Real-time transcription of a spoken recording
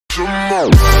Here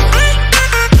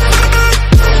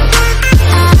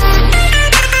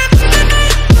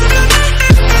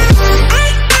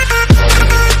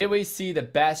we see the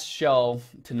best show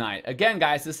tonight. Again,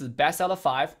 guys, this is best out of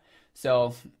 5,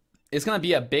 so it's gonna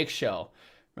be a big show,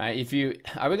 right?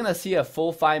 Are we gonna see a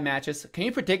full 5 matches? Can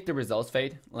you predict the results,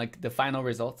 Fade? Like the final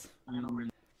results?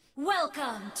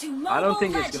 Welcome to Mobile I don't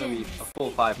think Legends. it's gonna be a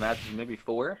full 5 matches, maybe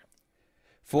 4.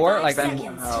 4? Like then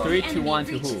then 3, 2, 1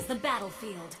 to who? the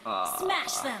battlefield.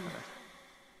 Smash them.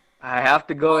 I have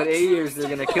to go at AE or they're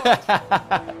gonna kill.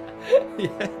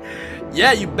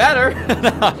 Yeah, you better. No,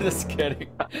 I'm just kidding.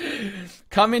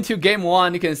 Coming to game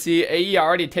 1, you can see AE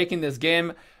already taking this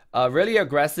game really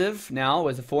aggressive now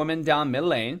with the 4-man down mid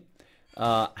lane.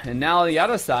 And now on the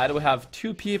other side, we have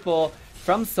 2 people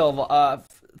from Silva.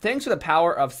 Thanks to the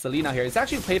power of Selena here. It's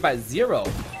actually played by Zero.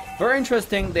 Very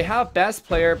interesting. They have best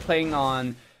player playing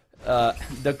on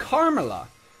the Carmela.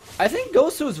 I think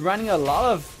GOSU is running a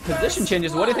lot of position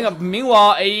changes. What do you think of?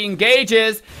 Meanwhile, AE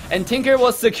engages, and Tinker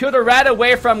will secure the rat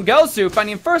away from GOSU,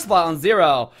 finding first blood on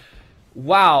Zero.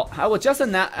 Wow, I was just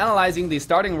analyzing the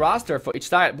starting roster for each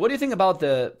side. What do you think about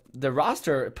the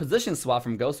roster position swap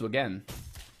from GOSU again?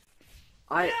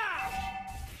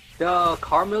 The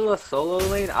Carmilla solo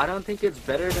lane, I don't think it's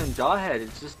better than Jawhead.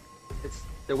 It's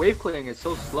the wave clearing is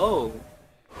so slow.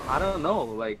 I don't know,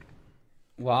 like.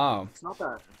 Wow. It's not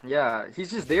that. Yeah,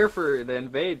 he's just there for the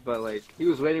invade, but like he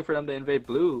was waiting for them to invade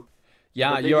blue.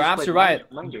 Yeah, you're absolutely right.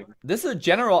 This is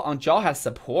general on Jawhead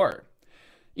support.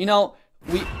 You know,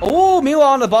 meanwhile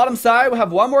on the bottom side, we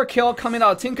have one more kill coming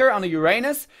out of Tinker on the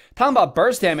Uranus. Talking about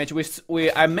burst damage,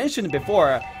 I mentioned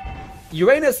before,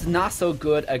 Uranus is not so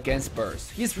good against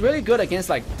burst. He's really good against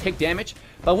like take damage,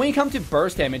 but when you come to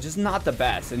burst damage, it's not the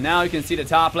best. And now you can see the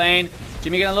top lane.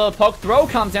 Jimmy getting a little poke, throw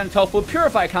comes in, Tofu,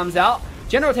 Purify comes out.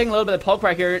 General taking a little bit of poke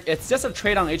right here. It's just a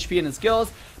trade on HP and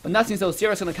skills, but nothing so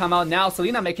serious gonna come out. Now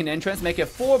Selena making an entrance, make it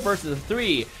 4 versus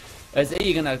 3. As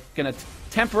AE gonna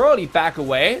temporarily back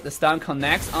away. The stun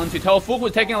connects onto Tofu,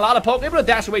 who's taking a lot of poke. Able to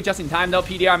dash away just in time though.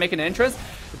 PDR making an entrance.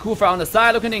 Kufa on the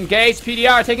side looking to engage.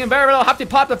 PDR taking very little. Have to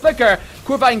pop the flicker.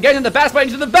 Kufa engaging the back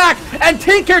into the back. And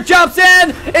Tinker jumps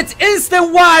in. It's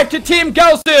instant wipe to Team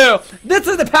GOSU. This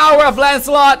is the power of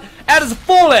Lancelot at its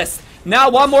fullest.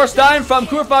 Now one more stun from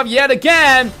Kurfov yet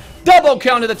again. Double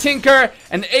kill to the Tinker.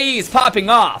 And AE is popping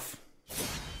off.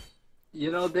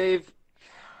 You know, Dave.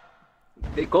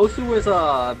 GOSU was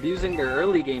abusing their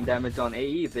early game damage on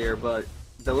AE there, but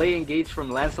the late engage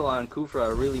from Lancelot and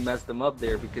Kufra really messed them up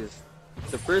there because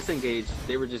the first engage,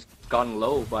 they were just gotten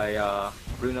low by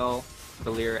Bruno,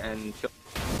 Valir, and Cho.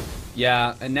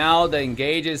 Yeah, and now the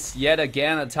engage is yet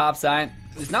again at top side.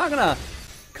 It's not gonna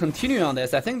continue on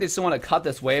this. I think they just want to cut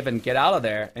this wave and get out of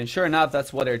there. And sure enough,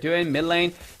 that's what they're doing. Mid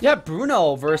lane, yeah,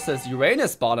 Bruno versus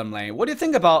Uranus bottom lane. What do you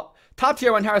think about top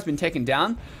tier 1 tower has been taken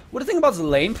down? What do you think about the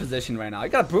lane position right now? You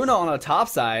got Bruno on the top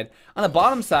side, on the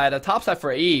bottom side, the top side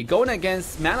for AE, going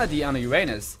against Manady on the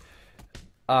Uranus.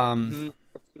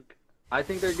 I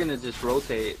think they're gonna just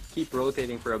keep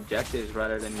rotating for objectives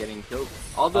rather than getting killed.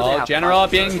 Although General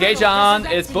being engaged on.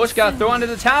 Is Bush got thrown into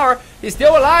the tower. He's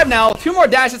still alive now. 2 more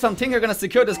dashes from Tinker gonna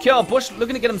secure this kill. Bush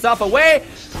looking to get himself away,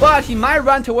 but he might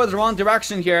run towards the wrong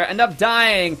direction here. End up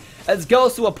dying as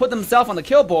GOSU will put themselves on the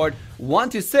kill board.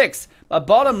 1-6. But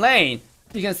bottom lane,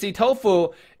 you can see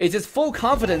Tofu is just full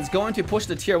confidence going to push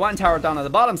the tier 1 tower down on the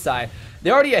bottom side.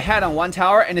 They're already ahead on 1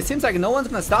 tower, and it seems like no one's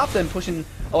gonna stop them pushing.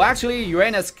 Oh, actually,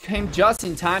 Uranus came just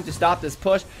in time to stop this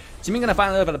push. Jimmy gonna find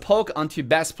a little bit of poke onto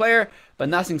best player, but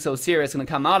nothing so serious gonna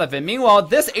come out of it. Meanwhile,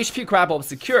 this HP grab was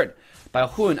secured by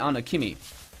Hun on the Kimi.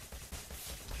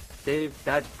 Dave,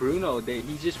 that's Bruno.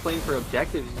 He's just playing for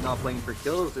objectives. He's not playing for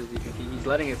kills. As you can see, he's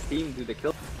letting his team do the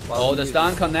kill. Oh, the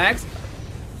stun connects.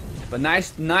 But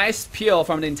nice peel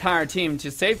from the entire team to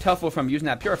save Tofu from using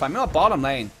that Purify. Meanwhile, bottom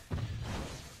lane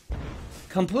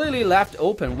completely left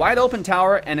open, wide open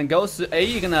tower, and then goes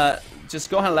AE gonna just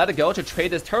go ahead and let it go to trade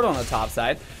this turtle on the top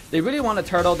side. They really want a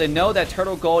turtle. They know that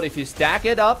turtle gold, if you stack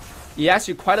it up, you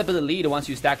actually quite a bit of lead once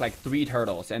you stack like 3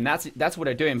 turtles, and that's what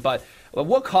they're doing. But at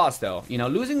what cost though? You know,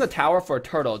 losing the tower for a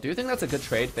turtle. Do you think that's a good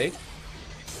trade, Fake?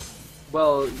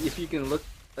 Well, if you can look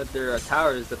at their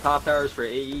towers, the top towers for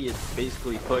AE is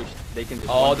basically pushed. They can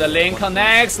just the lane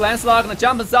connects. Lancelot gonna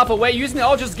jump himself away, using the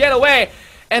ultras to get away.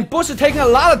 And Bush is taking a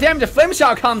lot of damage. The Flame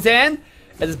Shot comes in.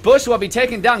 As Bush will be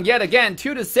taken down yet again.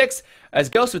 2-6. As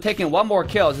GOSU taking 1 more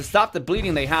kill to stop the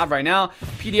bleeding they have right now.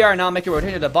 PDR now making a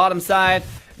rotation to the bottom side.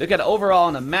 Look at overall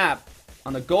on the map.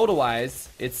 On the gold wise,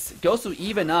 it's GOSU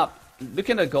even up.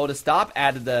 Looking at gold to stop.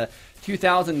 Added the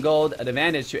 2,000 gold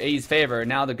advantage to AE's favor.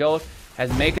 Now the gold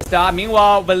has make a stop.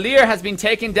 Meanwhile, Valier has been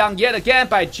taken down yet again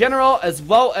by General as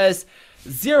well as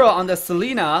Zero on the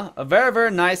Selena. Very,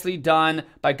 very nicely done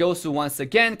by GOSU once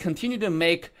again. Continue to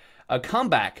make a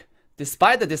comeback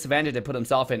despite the disadvantage they put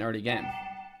himself in early game.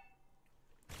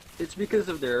 It's because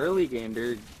of their early game.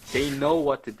 They know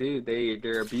what to do.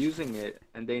 They're abusing it,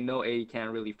 and they know A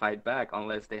can't really fight back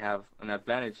unless they have an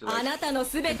advantage. Like,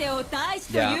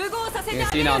 yeah. You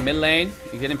can see now mid lane,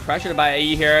 you're getting pressured by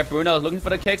AE here. Bruno is looking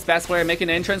for the kicks. Best player making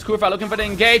an entrance. Kufa looking for the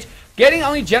engage. Getting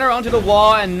only General onto the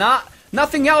wall and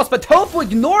nothing else. But Tofu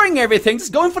ignoring everything,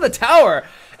 just going for the tower.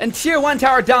 And tier 1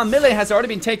 tower down mid lane has already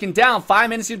been taken down 5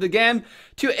 minutes into the game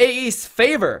to AE's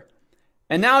favor.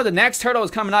 And now the next turtle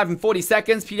is coming out in 40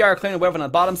 seconds. PDR clearing away from the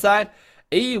bottom side.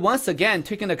 AE once again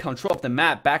taking the control of the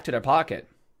map back to their pocket.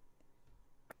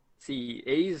 See,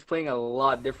 AE is playing a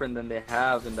lot different than they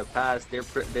have in the past.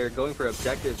 They're going for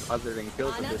objectives other than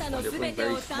kills at this point. They're playing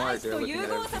very smart. They're looking at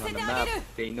everything on the map.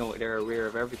 They know they're aware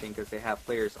of everything because they have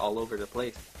players all over the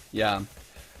place. Yeah.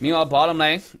 Meanwhile, bottom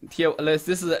lane, this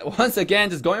is once again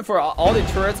just going for all the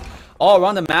turrets all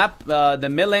around the map. The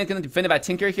mid lane is going to be defended by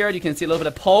Tinker here. You can see a little bit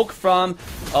of poke from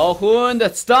Hoon. The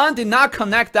stun did not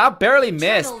connect out, barely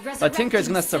missed. But Tinker is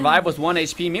going to survive with 1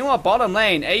 HP. Meanwhile, bottom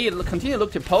lane, AE continue to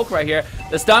look to poke right here.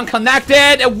 The stun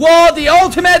connected. Whoa, the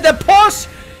ultimate, the push!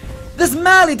 This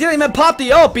Mali didn't even pop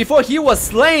the ult before he was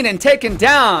slain and taken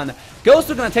down.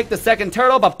 GOSU going to take the second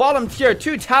turtle, but bottom tier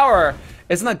 2 tower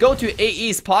is going to go to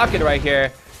AE's pocket right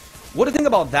here. What do you think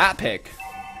about that pick?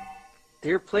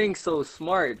 They're playing so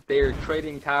smart. They're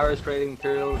trading towers, trading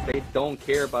turtles. They don't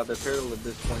care about the turtle at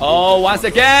this point. Oh, once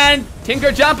again,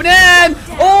 Tinker jumping in.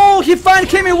 Oh, he finally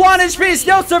came in 1 HP,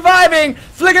 still surviving.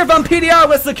 Flicker from PDR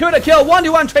with secure the kill.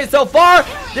 1-1 trade so far.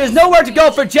 There's nowhere to go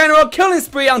for General. Killing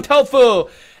spree on Tofu.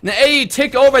 And AE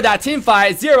take over that team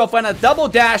fight. Zero for a double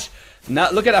dash.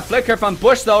 Now, look at a flicker from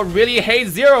Bush though. Really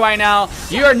hates Zero right now.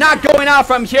 You're not going out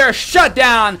from here. Shut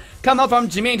down. Come up from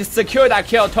Jimin to secure that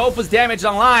kill. Tofu's damage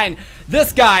online.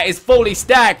 This guy is fully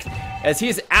stacked as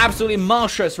he's absolutely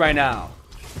monstrous right now.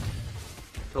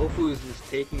 Tofu is just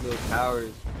taking those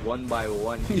towers one by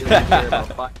one. He doesn't care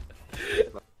about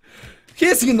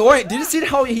He's ignoring. Did you see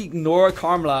how he ignored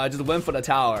Carmela? Just went for the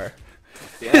tower.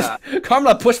 Yeah.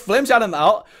 Carmela pushed Flame shot him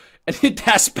out and he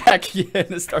dashed back in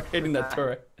and started hitting the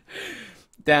turret.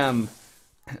 Damn.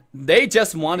 They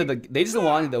just wanted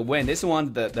the win. They just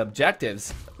wanted the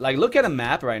objectives. Like, look at the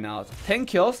map right now. 10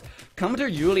 kills.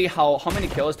 Commenter usually how many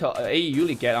kills to AE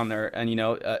usually get on there, and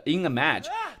in a match.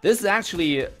 This is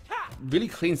actually really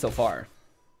clean so far.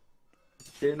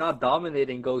 They're not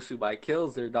dominating GOSU by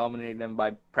kills. They're dominating them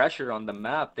by pressure on the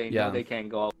map. They know they can't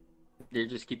go out. They're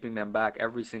just keeping them back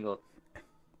every single.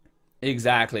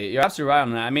 Exactly. You're absolutely right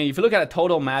on that. I mean, if you look at a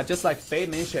total map, just like Faye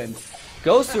mentioned,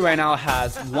 GOSU right now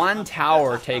has 1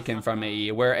 tower taken from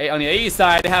AE, where on the AE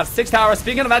side, they have 6 towers.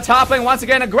 Speaking of that top lane, once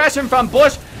again, aggression from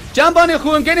Bush. Jump on the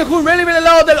Hoon, getting Hoon really, really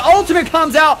low. The ultimate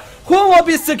comes out. Hoon will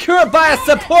be secured by a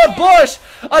support Bush.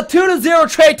 A 2-0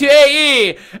 trade to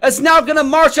AE. It's now going to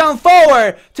march on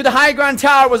forward to the high ground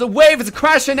tower where the wave is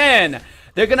crashing in.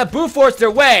 They're going to brute force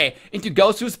their way into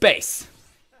GOSU's base.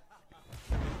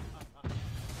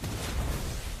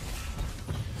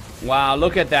 Wow,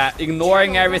 look at that.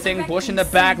 Ignoring everything, Bush in the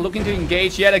back, looking to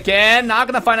engage yet again. Not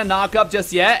gonna find a knock-up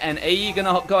just yet, and AE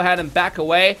gonna go ahead and back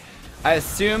away. I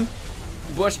assume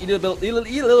Bush eat a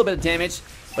little bit of damage,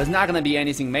 but it's not gonna be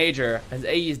anything major, as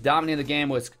AE is dominating the game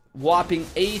with whopping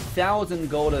 8,000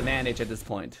 gold advantage at this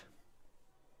point.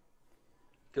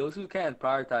 GOSU can't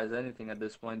prioritize anything at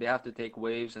this point. They have to take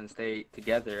waves and stay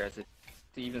together to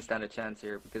even stand a chance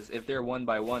here, because if they're 1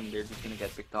 by 1, they're just gonna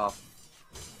get picked off.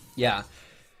 Yeah.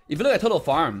 If you look at total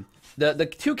farm, the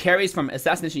 2 carries from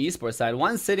Assassination Esports side,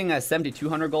 one's sitting at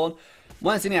 7,200 gold,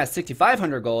 one's sitting at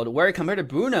 6,500 gold, where compared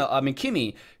to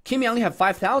Kimi only have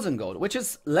 5,000 gold, which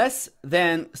is less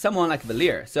than someone like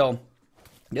Valier. So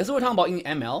this is what we're talking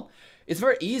about in ML. It's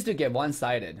very easy to get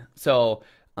one-sided. So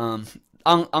on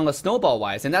the snowball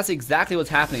wise, and that's exactly what's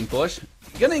happening. Bush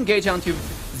gonna engage onto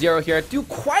Zero here, do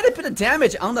quite a bit of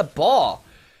damage on the ball.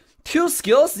 2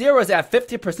 skills, Zero is at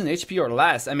 50% HP or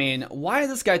less. I mean, why is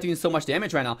this guy doing so much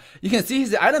damage right now? You can see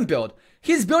his item build.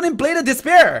 He's building Blade of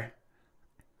Despair.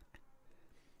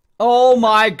 Oh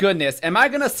my goodness. Am I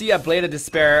gonna see a Blade of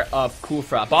Despair of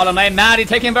Kufra? Bottom lane, Maddie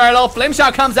taking very low. Flame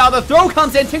shot comes out. The throw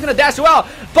comes in. Tinker gonna dash well.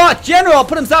 But General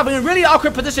put himself in a really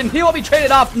awkward position. He will be traded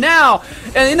off now.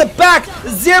 And in the back,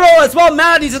 Zero as well.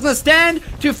 Maddie's just gonna stand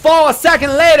to fall a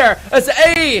second later. As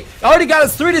AE already got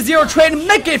his 3-0 trade.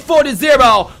 Make it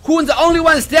 4-0. Hoon's the only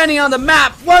one standing on the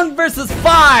map. 1 versus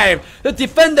 5 to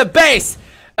defend the base.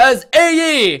 as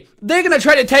AE, they're gonna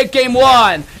try to take game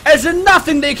 1. There's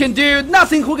nothing they can do,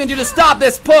 nothing who can do to stop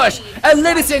this push. And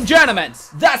ladies and gentlemen,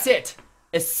 that's it.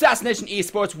 Assassination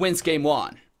Esports wins game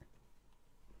 1.